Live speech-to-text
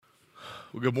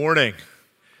Well, good morning.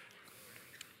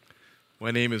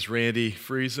 My name is Randy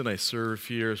Friesen. I serve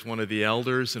here as one of the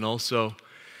elders and also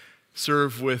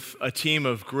serve with a team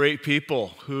of great people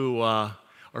who are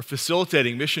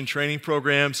facilitating mission training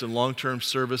programs and long-term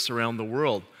service around the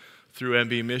world through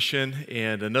MB Mission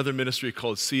and another ministry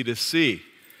called C2C.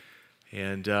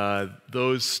 And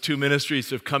those two ministries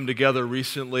have come together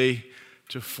recently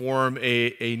to form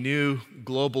a new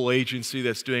global agency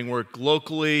that's doing work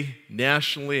locally,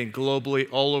 nationally, and globally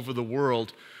all over the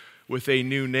world with a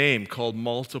new name called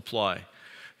Multiply.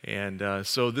 And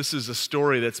so this is a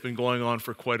story that's been going on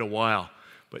for quite a while.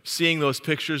 But seeing those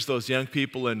pictures, those young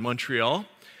people in Montreal,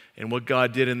 and what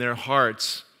God did in their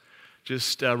hearts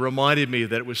just reminded me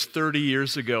that it was 30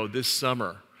 years ago this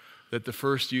summer that the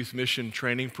first youth mission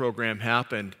training program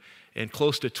happened, and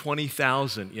close to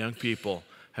 20,000 young people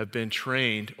have been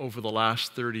trained over the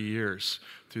last 30 years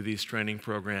through these training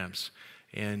programs.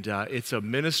 And it's a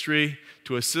ministry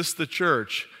to assist the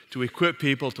church to equip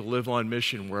people to live on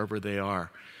mission wherever they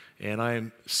are. And I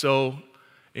am so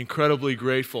incredibly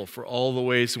grateful for all the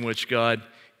ways in which God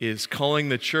is calling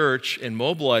the church and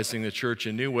mobilizing the church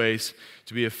in new ways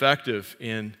to be effective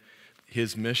in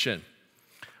His mission.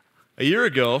 A year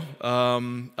ago,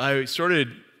 I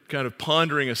started kind of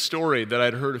pondering a story that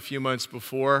I'd heard a few months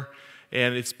before,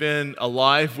 and it's been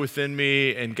alive within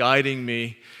me and guiding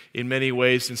me in many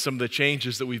ways in some of the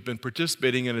changes that we've been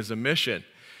participating in as a mission.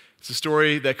 It's a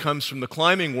story that comes from the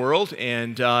climbing world,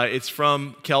 and it's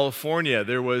from California.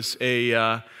 There was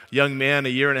a young man a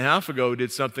year and a half ago who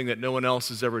did something that no one else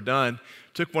has ever done.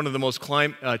 Took one of the most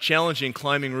challenging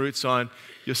climbing routes on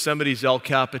Yosemite's El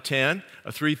Capitan,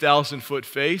 a 3,000-foot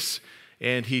face,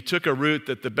 and he took a route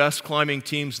that the best climbing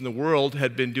teams in the world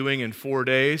had been doing in 4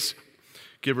 days,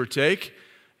 give or take,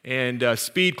 and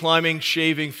speed climbing,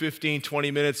 shaving 15,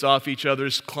 20 minutes off each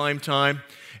other's climb time.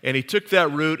 And he took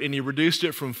that route and he reduced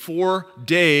it from 4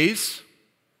 days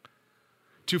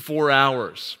to 4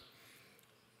 hours.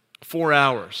 4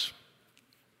 hours.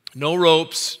 No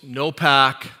ropes, no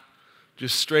pack,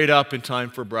 just straight up in time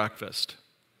for breakfast.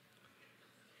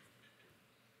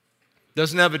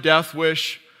 Doesn't have a death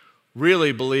wish,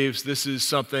 really believes this is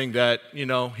something that,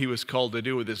 he was called to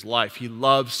do with his life. He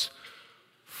loves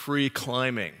free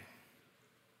climbing.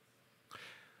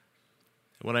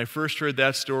 When I first heard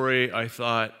that story, I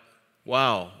thought,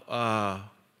 wow.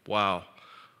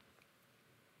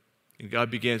 And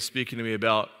God began speaking to me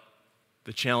about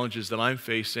the challenges that I'm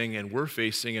facing and we're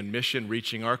facing in mission,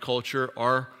 reaching our culture,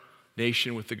 our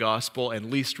nation with the gospel,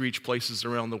 and least reach places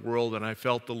around the world. And I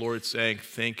felt the Lord saying,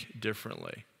 think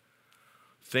differently.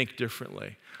 Think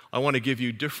differently. I want to give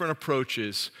you different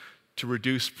approaches to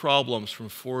reduce problems from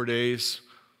 4 days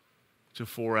to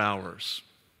 4 hours.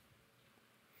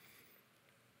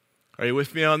 Are you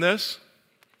with me on this?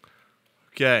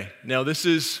 Okay, now this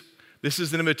is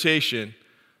an invitation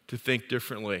to think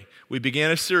differently. We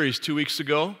began a series 2 weeks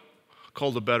ago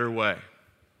called A Better Way.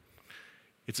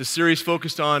 It's a series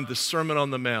focused on the Sermon on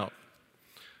the Mount,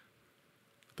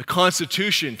 the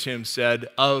constitution, Tim said,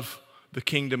 of the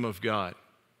kingdom of God.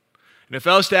 And if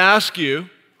I was to ask you,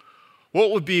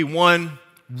 what would be one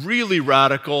really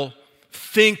radical,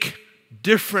 think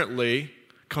differently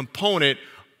component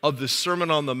of the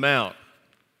Sermon on the Mount?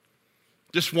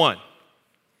 Just one.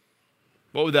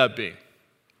 What would that be?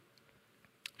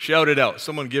 Shout it out.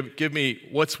 Someone give me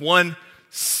what's one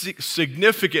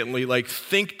significantly,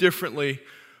 think differently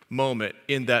moment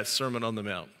in that Sermon on the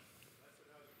Mount.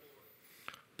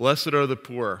 Blessed are the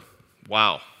poor.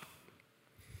 Wow.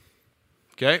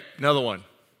 Okay, another one.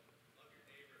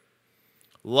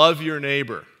 Love your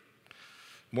neighbor.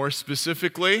 More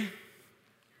specifically,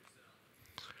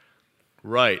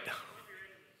 right.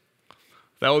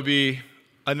 That would be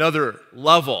another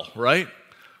level, right?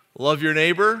 Love your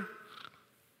neighbor,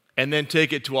 and then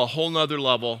take it to a whole nother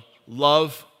level.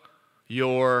 Love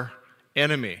your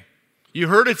enemy. You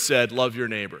heard it said, love your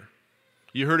neighbor.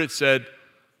 You heard it said,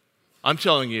 I'm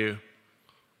telling you,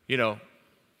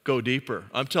 go deeper.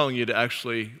 I'm telling you to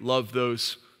actually love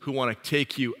those who want to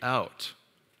take you out.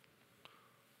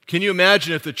 Can you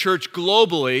imagine if the church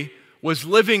globally was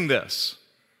living this?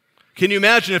 Can you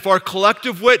imagine if our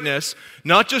collective witness,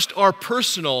 not just our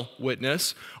personal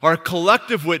witness, our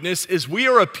collective witness is we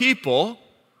are a people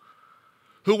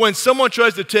who, when someone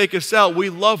tries to take us out, we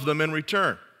love them in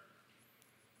return?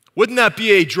 Wouldn't that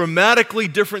be a dramatically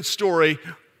different story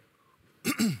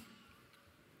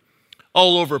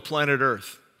all over planet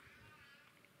Earth?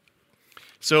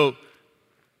 So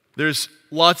there's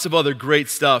lots of other great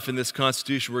stuff in this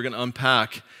Constitution we're going to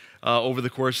unpack over the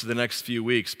course of the next few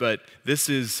weeks. But this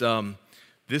is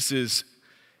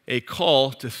a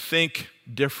call to think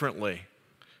differently.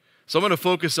 So I'm going to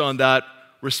focus on that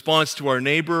response to our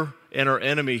neighbor and our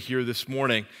enemy here this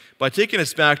morning by taking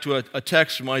us back to a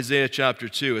text from Isaiah chapter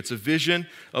 2. It's a vision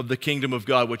of the kingdom of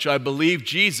God, which I believe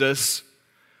Jesus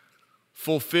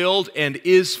fulfilled and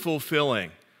is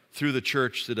fulfilling through the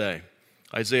church today.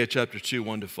 Isaiah chapter 2,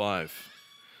 1-5.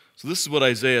 So this is what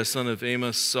Isaiah, son of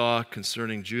Amos, saw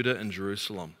concerning Judah and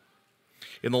Jerusalem.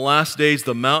 In the last days,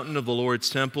 the mountain of the Lord's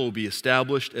temple will be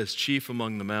established as chief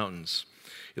among the mountains.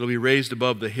 It will be raised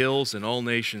above the hills, and all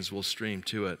nations will stream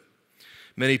to it.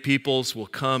 Many peoples will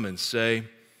come and say,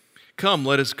 "Come,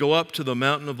 let us go up to the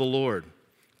mountain of the Lord,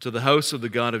 to the house of the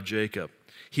God of Jacob.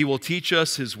 He will teach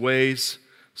us his ways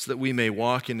so that we may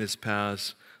walk in his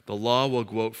paths. The law will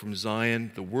go out from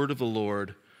Zion, the word of the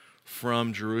Lord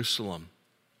from Jerusalem.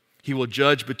 He will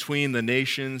judge between the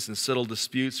nations and settle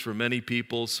disputes for many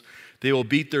peoples. They will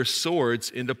beat their swords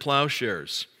into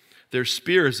plowshares, their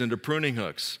spears into pruning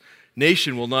hooks.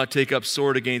 Nation will not take up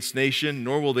sword against nation,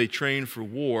 nor will they train for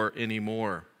war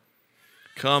anymore.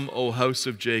 Come, O house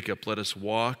of Jacob, let us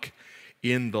walk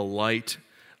in the light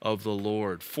of the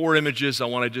Lord." 4 images I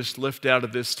want to just lift out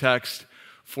of this text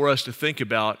for us to think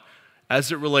about as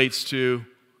it relates to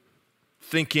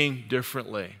thinking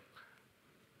differently.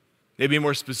 Maybe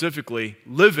more specifically,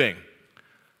 living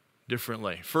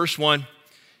differently. First one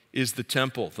is the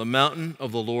temple, the mountain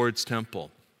of the Lord's temple.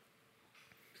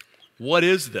 What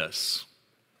is this?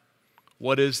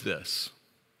 What is this?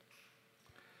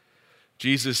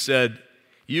 Jesus said,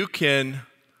 you can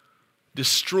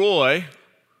destroy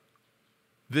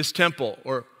this temple,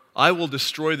 or I will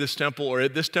destroy this temple, or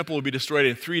this temple will be destroyed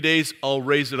in 3 days, I'll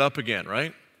raise it up again,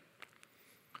 right?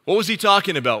 What was he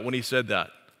talking about when he said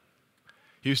that?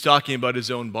 He was talking about his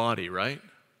own body, right?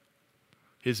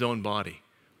 His own body,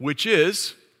 which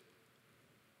is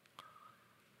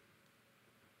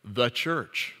the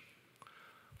church.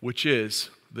 Which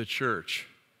is the church.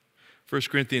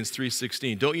 1 Corinthians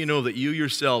 3:16, don't you know that you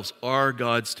yourselves are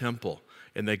God's temple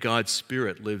and that God's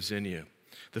Spirit lives in you?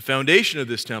 The foundation of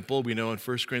this temple, we know in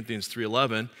 1 Corinthians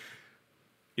 3:11,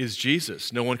 is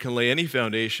Jesus. No one can lay any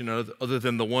foundation other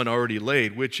than the one already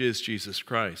laid, which is Jesus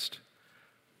Christ.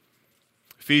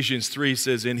 Ephesians 3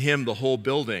 says, in him the whole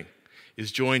building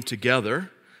is joined together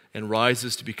and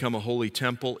rises to become a holy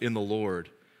temple in the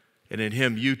Lord. And in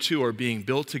him you too are being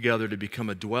built together to become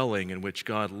a dwelling in which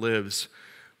God lives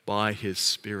by his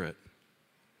Spirit.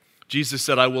 Jesus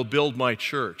said, I will build my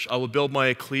church. I will build my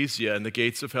ecclesia, and the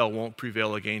gates of hell won't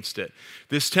prevail against it.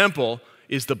 This temple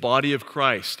is the body of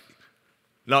Christ.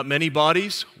 Not many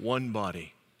bodies, one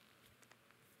body.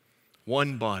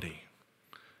 One body.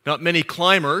 Not many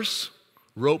climbers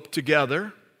roped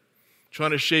together,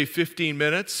 trying to shave 15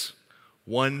 minutes,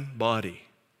 one body.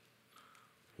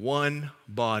 One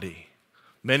body.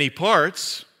 Many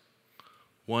parts,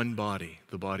 one body,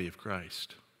 the body of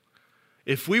Christ.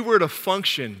 If we were to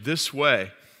function this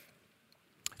way,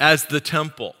 as the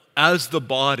temple, as the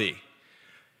body,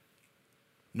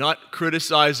 not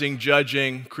criticizing,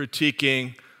 judging,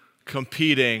 critiquing,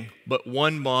 competing, but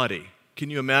one body, can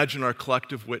you imagine our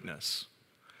collective witness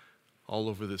all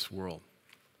over this world?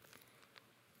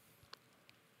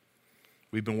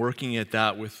 We've been working at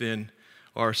that within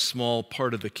our small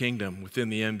part of the kingdom, within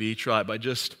the MB tribe.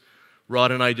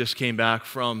 Rod and I just came back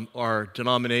from our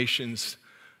denomination's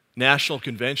national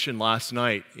convention last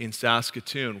night in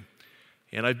Saskatoon.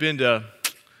 And I've been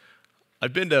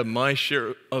to my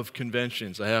share of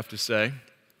conventions, I have to say.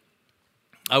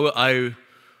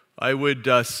 I would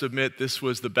submit this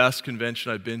was the best convention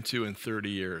I've been to in 30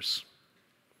 years.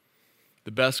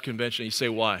 The best convention. You say,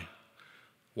 why?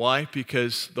 Why?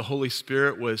 Because the Holy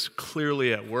Spirit was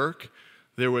clearly at work.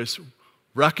 There was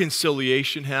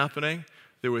reconciliation happening.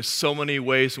 There was so many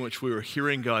ways in which we were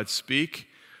hearing God speak.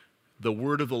 The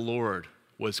word of the Lord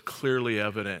was clearly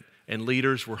evident, and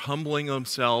leaders were humbling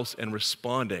themselves and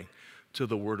responding to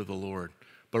the word of the Lord.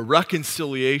 But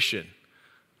reconciliation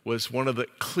was one of the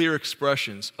clear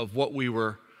expressions of what we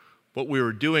were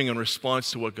doing in response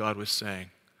to what God was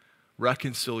saying.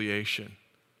 Reconciliation.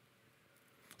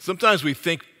 Sometimes we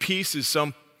think peace is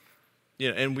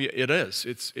it is.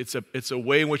 It's a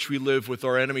way in which we live with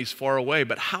our enemies far away.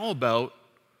 But how about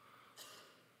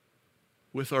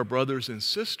with our brothers and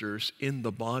sisters in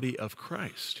the body of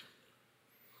Christ?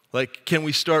 Like, can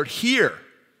we start here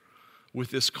with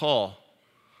this call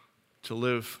to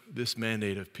live this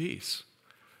mandate of peace?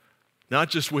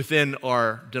 Not just within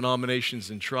our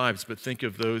denominations and tribes, but think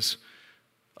of those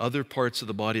other parts of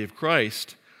the body of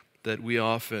Christ that we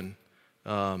often,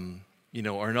 are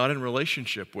not in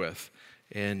relationship with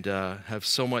and have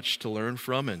so much to learn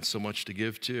from and so much to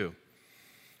give to.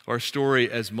 Our story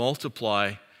as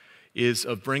Multiply is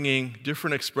of bringing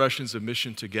different expressions of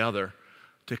mission together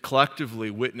to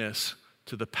collectively witness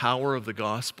to the power of the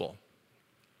gospel,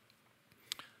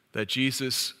 that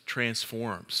Jesus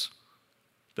transforms.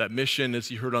 That mission,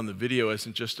 as you heard on the video,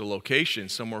 isn't just a location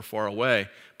somewhere far away,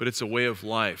 but it's a way of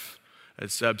life.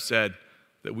 As Seb said,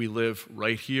 that we live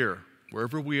right here,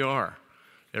 wherever we are,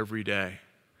 every day.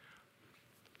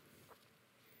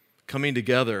 Coming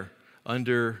together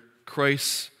under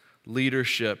Christ's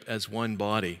leadership as one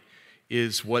body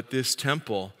is what this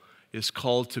temple is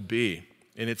called to be.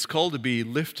 And it's called to be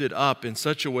lifted up in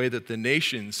such a way that the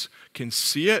nations can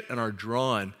see it and are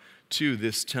drawn to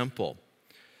this temple.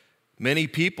 Many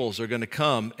peoples are going to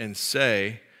come and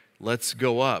say, let's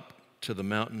go up to the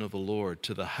mountain of the Lord,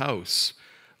 to the house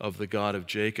of the God of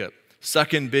Jacob.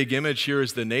 Second big image here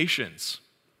is the nations.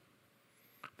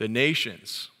 The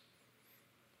nations.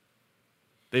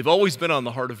 They've always been on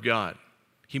the heart of God.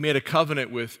 He made a covenant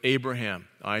with Abraham,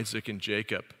 Isaac, and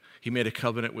Jacob. He made a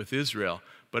covenant with Israel,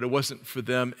 but it wasn't for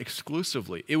them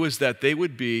exclusively. It was that they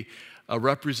would be a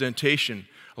representation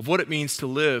of what it means to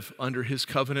live under his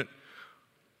covenant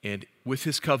and with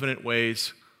his covenant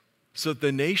ways, so that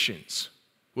the nations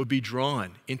would be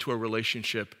drawn into a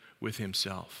relationship with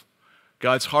himself.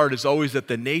 God's heart is always that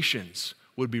the nations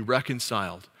would be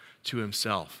reconciled to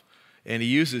himself. And he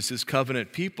uses his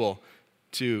covenant people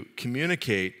to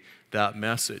communicate that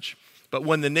message. But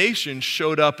when the nations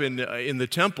showed up in the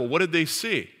temple, what did they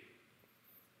see?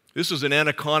 This was an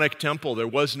aniconic temple. There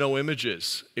was no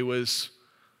images. It was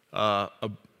a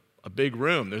big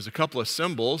room. There's a couple of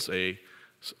symbols.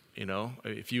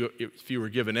 If you were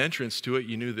given entrance to it,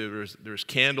 you knew there was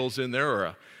candles in there, or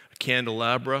a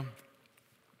candelabra,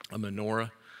 a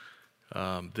menorah.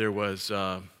 There was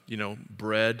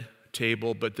bread,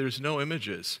 table, but there's no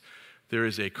images. There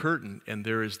is a curtain, and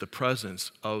there is the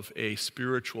presence of a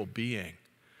spiritual being.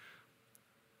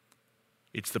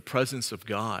 It's the presence of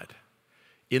God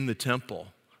in the temple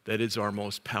that is our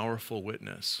most powerful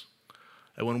witness.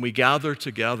 And when we gather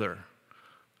together,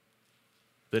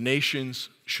 the nations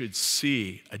should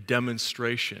see a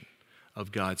demonstration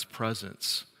of God's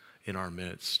presence in our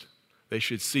midst. They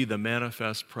should see the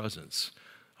manifest presence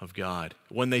of God.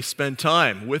 When they spend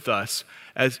time with us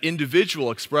as individual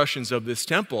expressions of this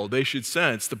temple, they should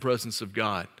sense the presence of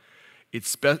God.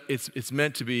 It's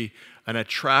meant to be an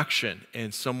attraction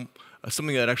and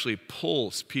something that actually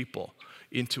pulls people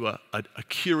into a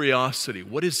curiosity.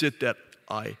 What is it that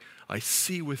I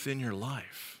see within your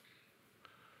life?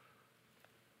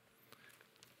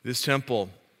 This temple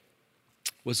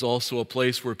was also a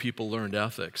place where people learned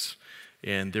ethics,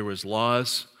 and there was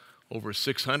laws, over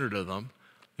 600 of them.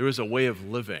 There was a way of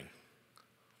living.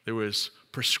 There was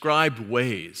prescribed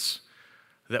ways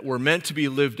that were meant to be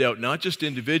lived out, not just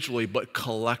individually, but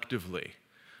collectively.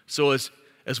 So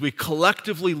as we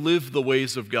collectively live the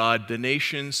ways of God, the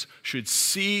nations should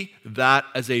see that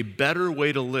as a better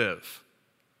way to live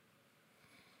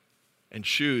and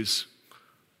choose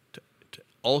to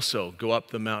also go up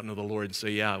the mountain of the Lord and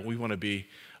say, yeah, we want to be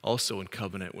also in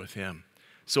covenant with him.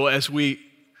 So as we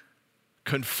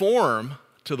conform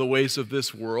to the ways of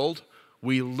this world,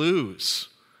 we lose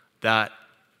that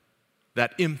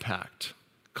impact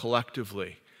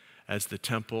collectively as the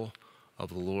temple of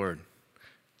the Lord.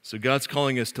 So God's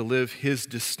calling us to live his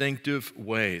distinctive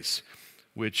ways,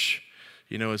 which,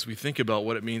 as we think about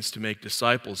what it means to make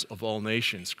disciples of all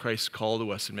nations, Christ's call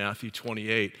to us in Matthew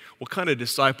 28, what kind of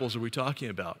disciples are we talking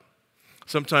about?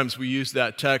 Sometimes we use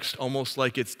that text almost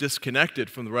like it's disconnected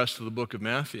from the rest of the book of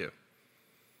Matthew.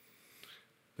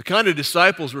 The kind of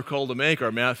disciples we're called to make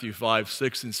are Matthew 5,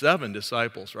 6, and 7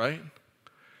 disciples, right?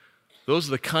 Those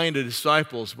are the kind of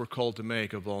disciples we're called to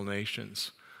make of all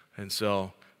nations. And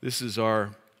so this is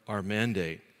our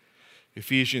mandate.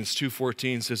 Ephesians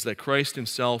 2:14 says that Christ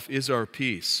himself is our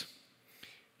peace.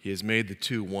 He has made the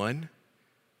two one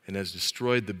and has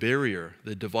destroyed the barrier,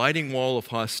 the dividing wall of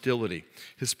hostility.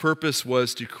 His purpose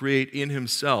was to create in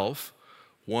himself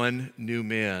one new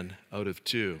man out of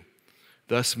two,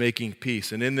 thus making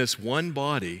peace, and in this one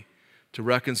body to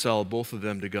reconcile both of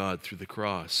them to God through the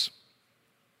cross.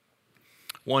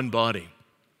 One body.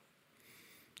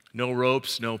 No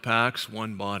ropes, no packs,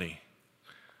 one body.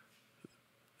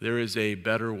 There is a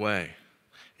better way,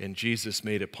 and Jesus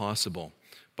made it possible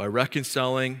by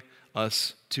reconciling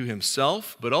us to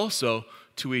himself, but also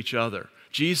to each other.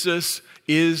 Jesus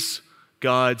is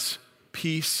God's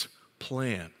peace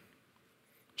plan.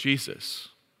 Jesus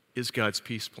is God's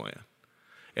peace plan.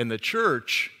 And the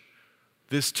church,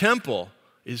 this temple,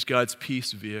 is God's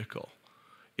peace vehicle.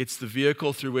 It's the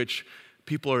vehicle through which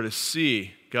people are to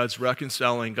see God's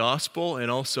reconciling gospel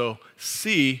and also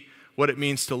see what it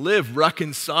means to live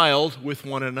reconciled with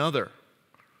one another.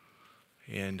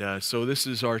 And so this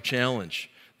is our challenge.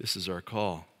 This is our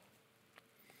call.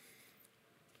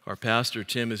 Our pastor,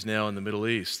 Tim, is now in the Middle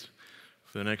East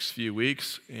for the next few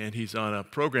weeks, and he's on a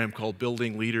program called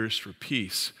Building Leaders for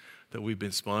Peace that we've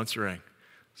been sponsoring.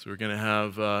 So we're going to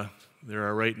have, there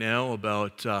are right now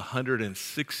about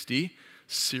 160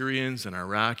 Syrians and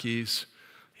Iraqis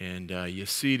and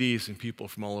Yazidis and people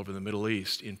from all over the Middle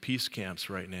East in peace camps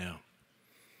right now.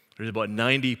 There's about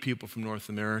 90 people from North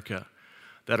America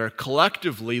that are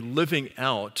collectively living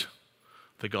out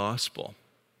the gospel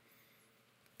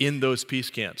in those peace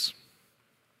camps.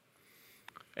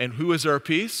 And who is our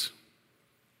peace?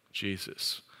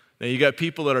 Jesus. Now you got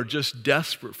people that are just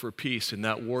desperate for peace in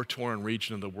that war-torn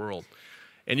region of the world.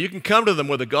 And you can come to them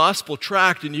with a gospel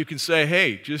tract and you can say,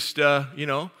 hey, just,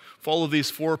 follow these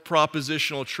 4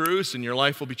 propositional truths and your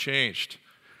life will be changed.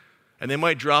 And they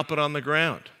might drop it on the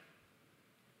ground.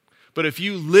 But if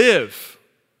you live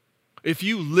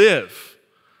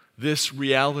this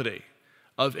reality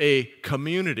of a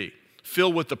community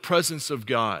filled with the presence of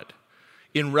God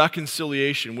in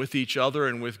reconciliation with each other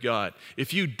and with God,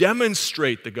 if you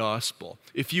demonstrate the gospel,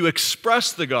 if you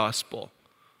express the gospel,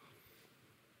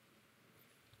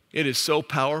 it is so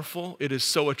powerful, it is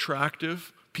so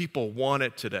attractive, people want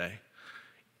it today.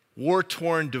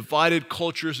 War-torn, divided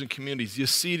cultures and communities,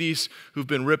 Yazidis who've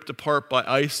been ripped apart by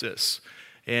ISIS,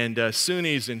 and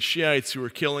Sunnis and Shiites who are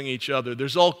killing each other.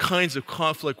 There's all kinds of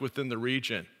conflict within the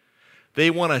region. They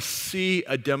want to see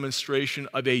a demonstration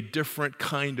of a different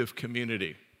kind of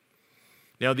community.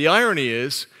 Now, the irony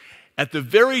is, at the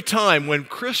very time when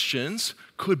Christians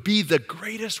could be the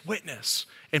greatest witness,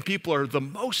 and people are the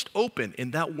most open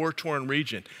in that war-torn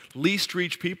region, least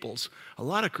reached peoples, a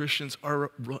lot of Christians are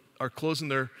closing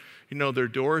their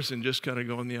doors and just kind of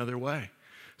going the other way.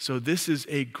 So this is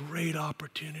a great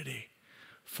opportunity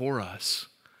for us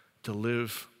to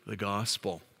live the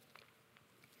gospel.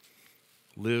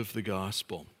 Live the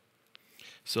gospel.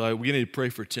 So we need to pray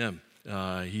for Tim.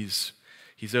 He's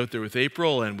out there with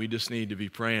April, and we just need to be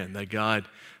praying that God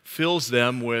fills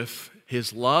them with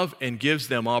his love and gives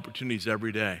them opportunities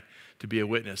every day to be a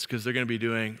witness, because they're going to be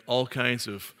doing all kinds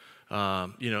of,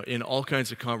 in all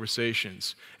kinds of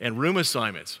conversations and room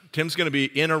assignments. Tim's going to be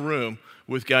in a room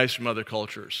with guys from other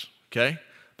cultures, okay?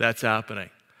 That's happening.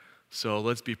 So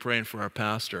let's be praying for our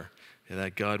pastor and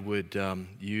that God would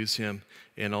use him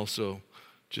and also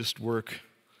just work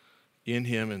in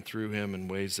him and through him in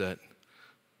ways that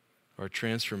are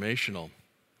transformational.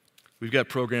 We've got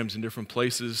programs in different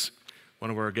places.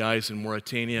 One of our guys in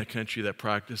Mauritania, a country that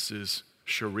practices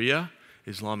Sharia,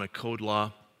 Islamic code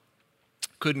law,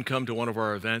 couldn't come to one of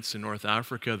our events in North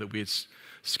Africa that we had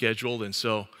scheduled, and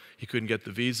so he couldn't get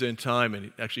the visa in time, and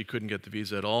he actually couldn't get the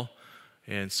visa at all.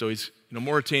 And so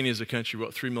Mauritania is a country of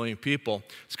about 3 million people.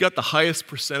 It's got the highest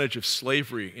percentage of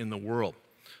slavery in the world.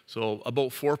 So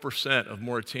about 4% of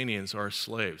Mauritanians are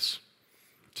slaves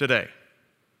today.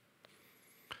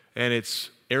 And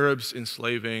it's Arabs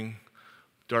enslaving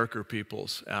darker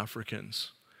peoples,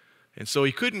 Africans. And so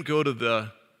he couldn't go to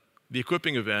the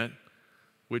equipping event,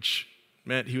 which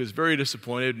meant he was very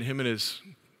disappointed. And him and his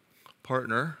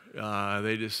partner,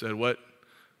 they just said, what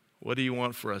do you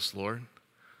want for us, Lord?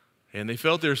 And they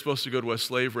felt they were supposed to go to a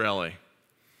slave rally.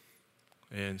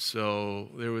 And so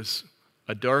there was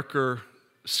a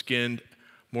darker-skinned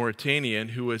Mauritanian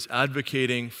who was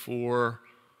advocating for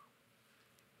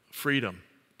freedom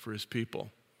for his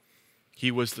people.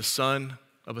 He was the son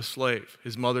of a slave.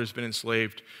 His mother's been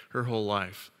enslaved her whole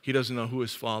life. He doesn't know who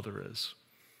his father is.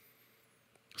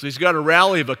 So he's got a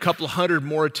rally of a couple hundred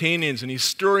Mauritanians, and he's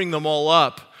stirring them all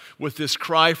up with this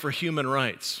cry for human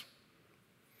rights.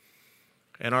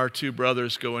 And our 2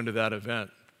 brothers go into that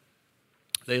event.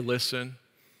 They listen.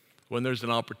 When there's an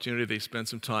opportunity, they spend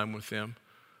some time with him.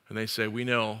 And they say, we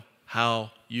know how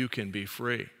you can be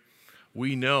free.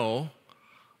 We know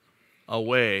a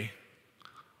way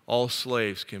all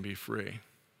slaves can be free.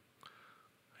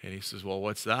 And he says, well,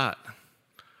 what's that?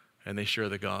 And they share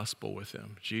the gospel with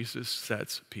him. Jesus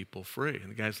sets people free. And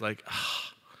the guy's like,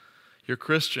 you're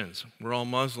Christians. We're all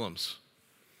Muslims.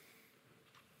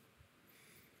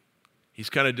 He's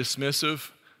kind of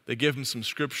dismissive. They give him some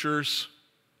scriptures.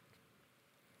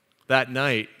 That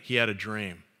night, he had a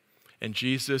dream. And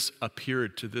Jesus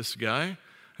appeared to this guy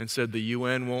and said, the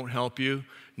UN won't help you.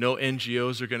 No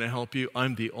NGOs are going to help you.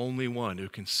 I'm the only one who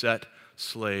can set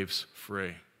slaves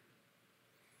free.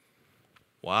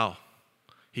 Wow.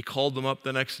 He called them up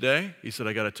the next day. He said,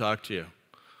 I got to talk to you.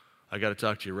 I got to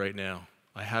talk to you right now.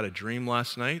 I had a dream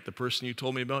last night. The person you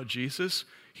told me about, Jesus,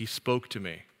 he spoke to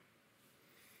me.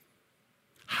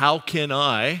 How can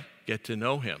I get to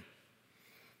know him?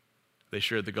 They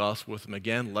shared the gospel with him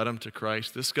again, led him to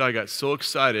Christ. This guy got so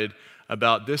excited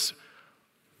about this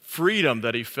freedom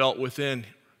that he felt within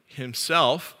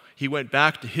himself. He went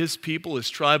back to his people, his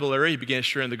tribal area. He began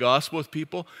sharing the gospel with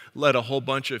people, led a whole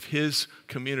bunch of his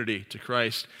community to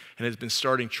Christ, and has been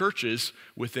starting churches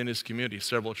within his community,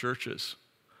 several churches.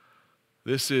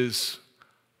 This is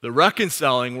the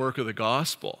reconciling work of the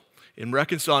gospel, in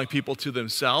reconciling people to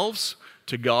themselves,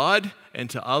 to God, and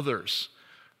to others.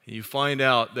 And you find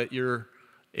out that you're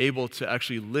able to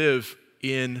actually live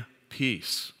in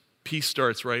peace. Peace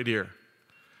starts right here.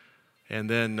 And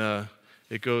then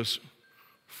it goes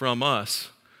from us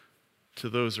to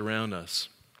those around us.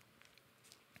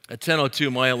 At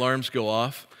 10:02, my alarms go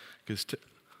off because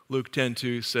Luke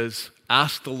 10:2 says,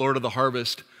 "Ask the Lord of the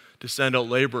harvest to send out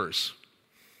laborers."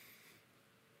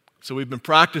 So we've been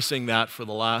practicing that for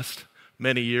the last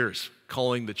many years,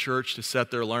 calling the church to set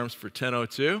their alarms for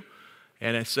 10:02,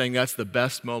 and it's saying that's the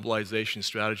best mobilization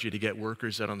strategy to get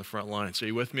workers out on the front line. So are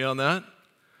you with me on that?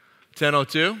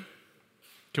 10:02?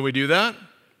 Can we do that?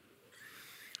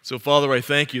 So, Father, I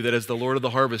thank you that as the Lord of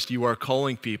the harvest, you are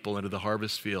calling people into the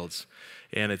harvest fields.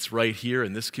 And it's right here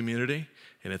in this community,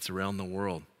 and it's around the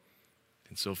world.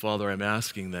 And so, Father, I'm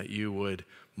asking that you would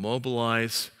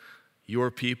mobilize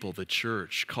your people, the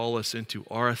church, call us into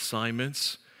our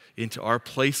assignments, into our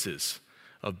places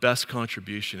of best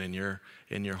contribution in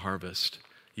your harvest.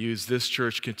 Use this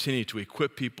church, continue to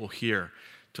equip people here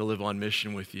to live on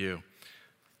mission with you,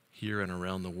 here and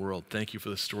around the world. Thank you for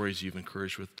the stories you've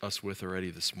encouraged us with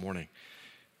already this morning.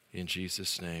 In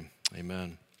Jesus' name,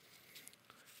 amen.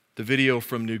 The video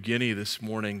from New Guinea this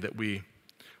morning that we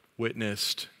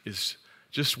witnessed is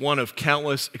just one of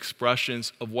countless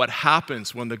expressions of what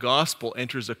happens when the gospel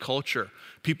enters a culture.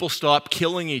 People stop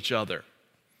killing each other.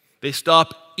 They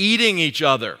stop eating each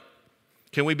other.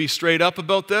 Can we be straight up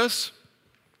about this?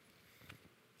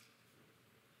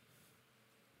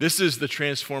 This is the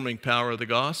transforming power of the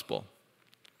gospel.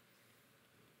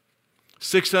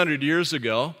 600 years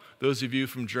ago, those of you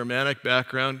from Germanic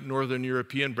background, Northern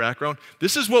European background,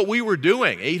 this is what we were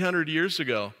doing 800 years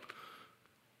ago.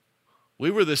 We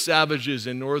were the savages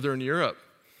in Northern Europe.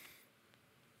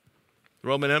 The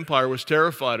Roman Empire was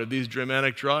terrified of these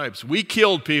Germanic tribes. We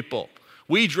killed people.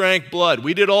 We drank blood.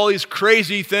 We did all these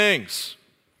crazy things.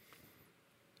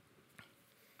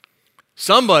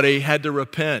 Somebody had to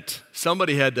repent.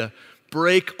 Somebody had to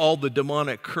break all the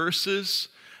demonic curses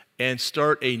and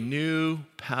start a new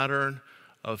pattern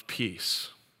of peace.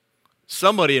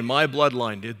 Somebody in my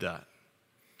bloodline did that.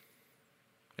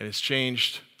 And it's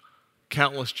changed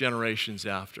countless generations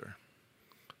after.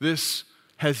 This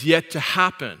has yet to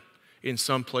happen in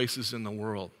some places in the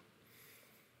world.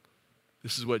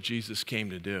 This is what Jesus came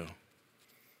to do.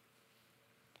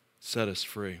 Set us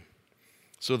free.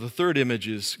 So the third image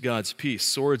is God's peace,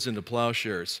 swords into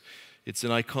plowshares. It's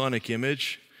an iconic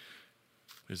image.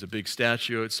 There's a big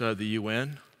statue outside the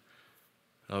UN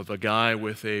of a guy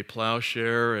with a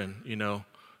plowshare, and, I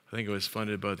think it was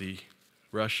funded by the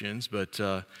Russians, but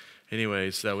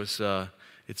anyways, that was,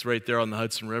 it's right there on the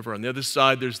Hudson River. On the other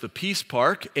side, there's the Peace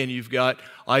Park, and you've got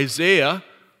Isaiah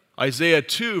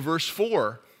 2, verse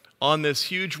 4, on this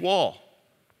huge wall,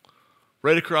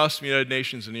 right across from the United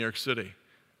Nations in New York City.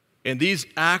 And these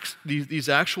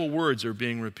actual words are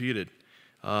being repeated.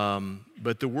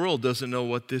 But the world doesn't know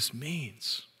what this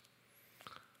means.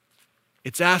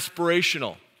 It's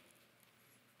aspirational.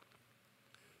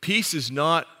 Peace is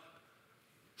not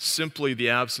simply the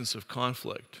absence of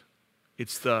conflict.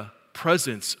 It's the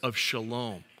presence of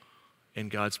shalom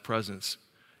and God's presence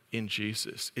in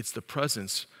Jesus. It's the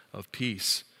presence of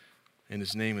peace, and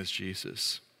his name is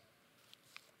Jesus.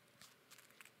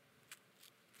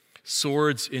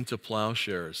 Swords into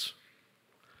plowshares.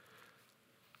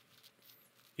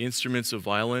 Instruments of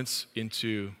violence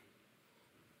into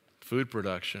food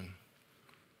production.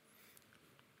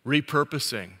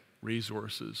 Repurposing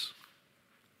resources.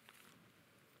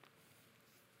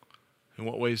 In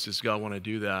what ways does God want to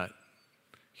do that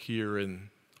here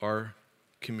in our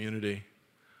community,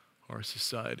 our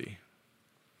society?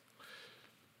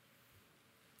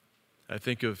 I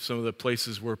think of some of the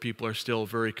places where people are still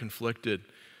very conflicted.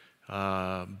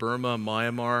 Burma,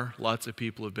 Myanmar, lots of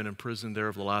people have been imprisoned there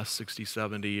over the last 60,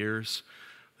 70 years.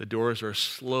 The doors are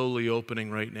slowly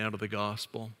opening right now to the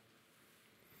gospel.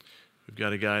 We've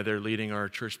got a guy there leading our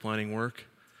church planting work,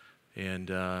 and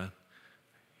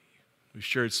we've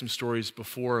shared some stories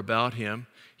before about him.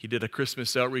 He did a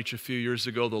Christmas outreach a few years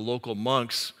ago. The local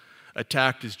monks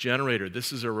attacked his generator.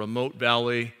 This is a remote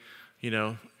valley,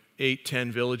 8,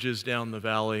 10 villages down the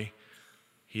valley.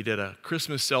 He did a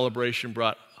Christmas celebration,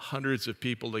 brought hundreds of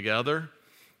people together,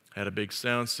 had a big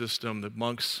sound system. The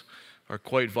monks are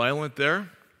quite violent there.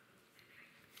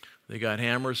 They got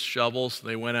hammers, shovels.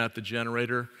 They went at the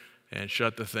generator and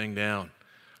shut the thing down.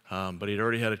 But he'd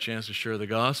already had a chance to share the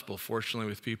gospel, fortunately,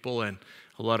 with people, and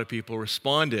a lot of people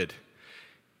responded.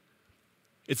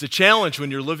 It's a challenge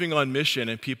when you're living on mission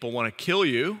and people want to kill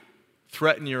you,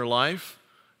 threaten your life,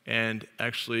 and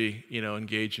actually,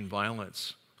 engage in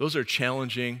violence. Those are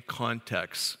challenging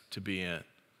contexts to be in.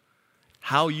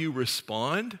 How you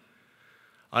respond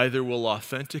either will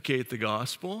authenticate the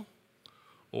gospel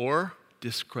or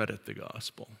discredit the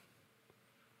gospel.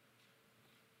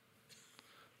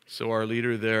 So our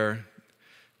leader there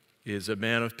is a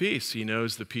man of peace. He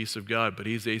knows the peace of God, but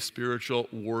he's a spiritual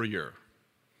warrior.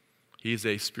 He's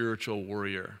a spiritual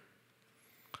warrior.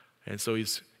 And so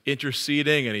he's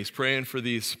interceding and he's praying for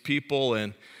these people,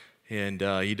 and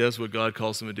he does what God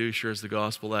calls him to do, shares the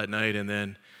gospel that night, and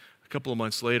then a couple of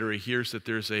months later he hears that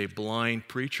there's a blind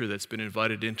preacher that's been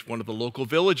invited into one of the local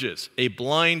villages, a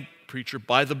blind preacher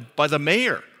by the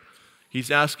mayor.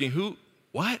 He's asking,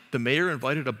 what? The mayor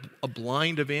invited a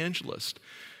blind evangelist.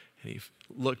 And he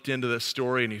looked into this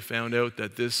story and he found out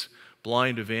that this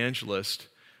blind evangelist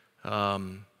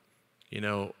had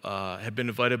been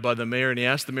invited by the mayor, and he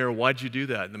asked the mayor, why'd you do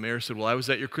that? And the mayor said, well, I was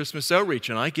at your Christmas outreach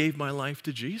and I gave my life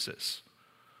to Jesus.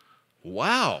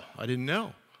 Wow, I didn't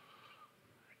know.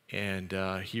 And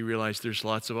he realized there's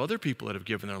lots of other people that have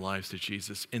given their lives to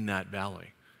Jesus in that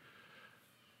valley.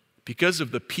 Because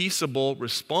of the peaceable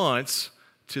response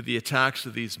to the attacks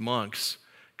of these monks,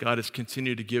 God has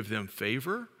continued to give them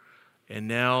favor. And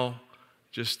now,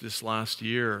 just this last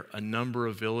year, a number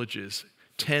of villages,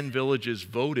 10 villages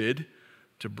voted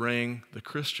to bring the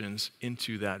Christians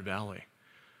into that valley.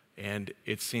 And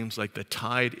it seems like the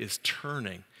tide is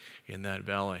turning in that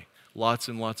valley. Lots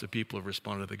and lots of people have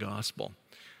responded to the gospel.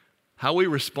 How we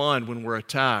respond when we're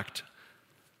attacked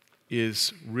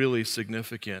is really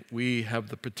significant. We have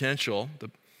the potential,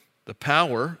 the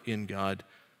power in God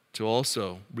to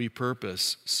also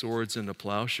repurpose swords into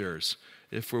plowshares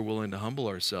if we're willing to humble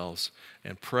ourselves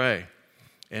and pray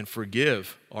and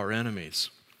forgive our enemies.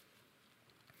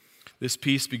 This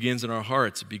peace begins in our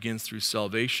hearts. It begins through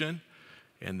salvation,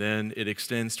 and then it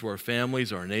extends to our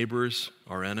families, our neighbors,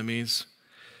 our enemies.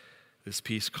 This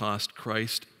peace cost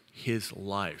Christ his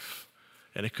life,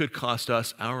 and it could cost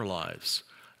us our lives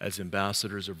as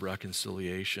ambassadors of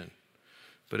reconciliation.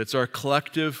 But it's our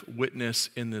collective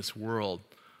witness in this world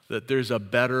that there's a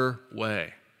better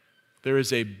way. There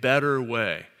is a better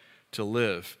way to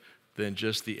live than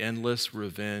just the endless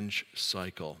revenge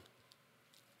cycle.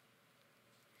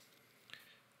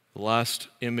 The last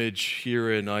image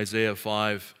here in Isaiah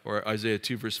 5, or Isaiah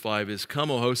 2, verse 5 is, "Come,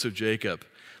 O house of Jacob,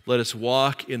 let us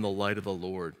walk in the light of the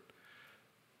Lord."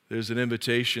 There's an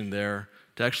invitation there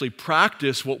to actually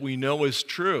practice what we know is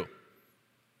true.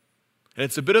 And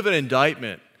it's a bit of an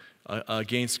indictment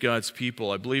against God's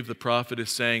people. I believe the prophet is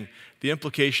saying, the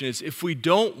implication is, if we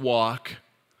don't walk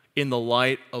in the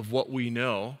light of what we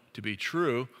know to be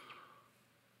true,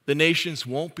 the nations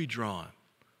won't be drawn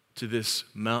to this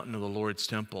mountain of the Lord's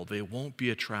temple. They won't be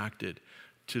attracted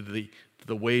to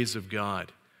the ways of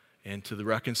God and to the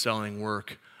reconciling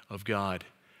work of God.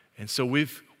 And so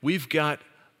we've got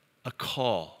a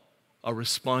call, a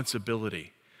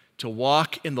responsibility to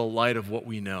walk in the light of what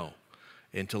we know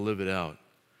and to live it out.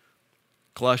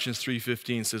 Colossians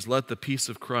 3:15 says, "Let the peace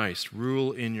of Christ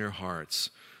rule in your hearts,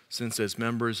 since as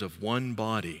members of one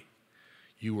body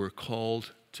you were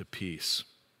called to peace."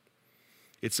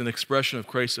 It's an expression of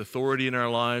Christ's authority in our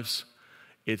lives.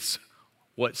 It's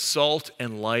what salt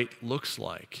and light looks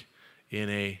like in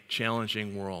a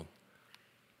challenging world.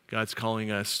 God's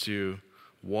calling us to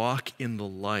walk in the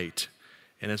light.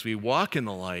 And as we walk in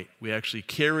the light, we actually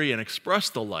carry and express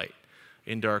the light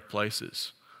in dark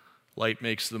places. Light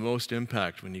makes the most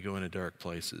impact when you go into dark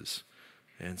places.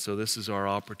 And so this is our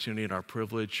opportunity and our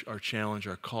privilege, our challenge,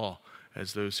 our call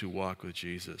as those who walk with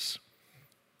Jesus.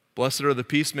 Blessed are the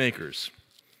peacemakers,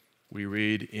 we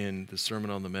read in the Sermon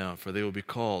on the Mount, for they will be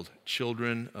called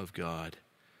children of God.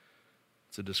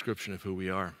 It's a description of who we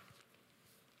are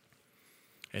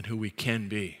and who we can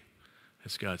be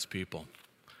as God's people.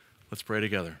 Let's pray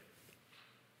together.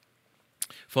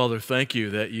 Father, thank you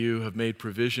that you have made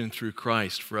provision through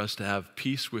Christ for us to have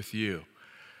peace with you.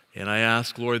 And I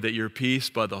ask, Lord, that your peace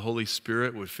by the Holy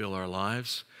Spirit would fill our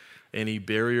lives. Any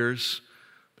barriers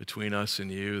between us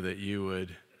and you, that you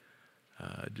would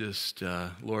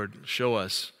Lord, show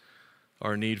us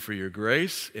our need for your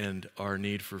grace and our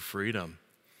need for freedom.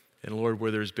 And Lord,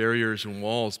 where there's barriers and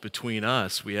walls between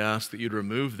us, we ask that you'd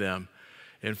remove them.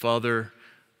 And Father,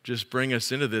 just bring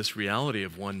us into this reality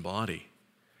of one body,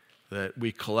 that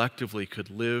we collectively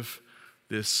could live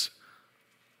this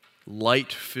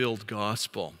light-filled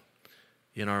gospel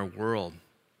in our world.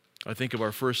 I think of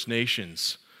our First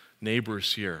Nations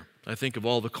neighbors here. I think of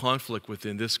all the conflict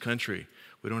within this country.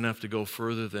 We don't have to go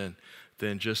further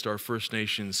than just our First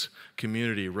Nations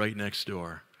community right next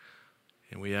door.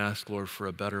 And we ask, Lord, for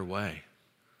a better way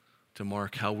to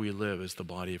mark how we live as the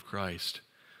body of Christ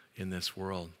in this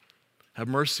world. Have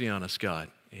mercy on us, God,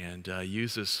 and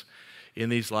use us in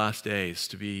these last days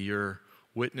to be your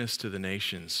witness to the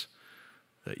nations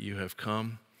that you have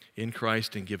come in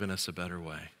Christ and given us a better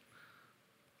way.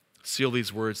 Seal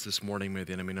these words this morning. May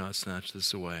the enemy not snatch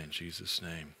this away. In Jesus'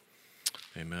 name,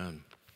 amen.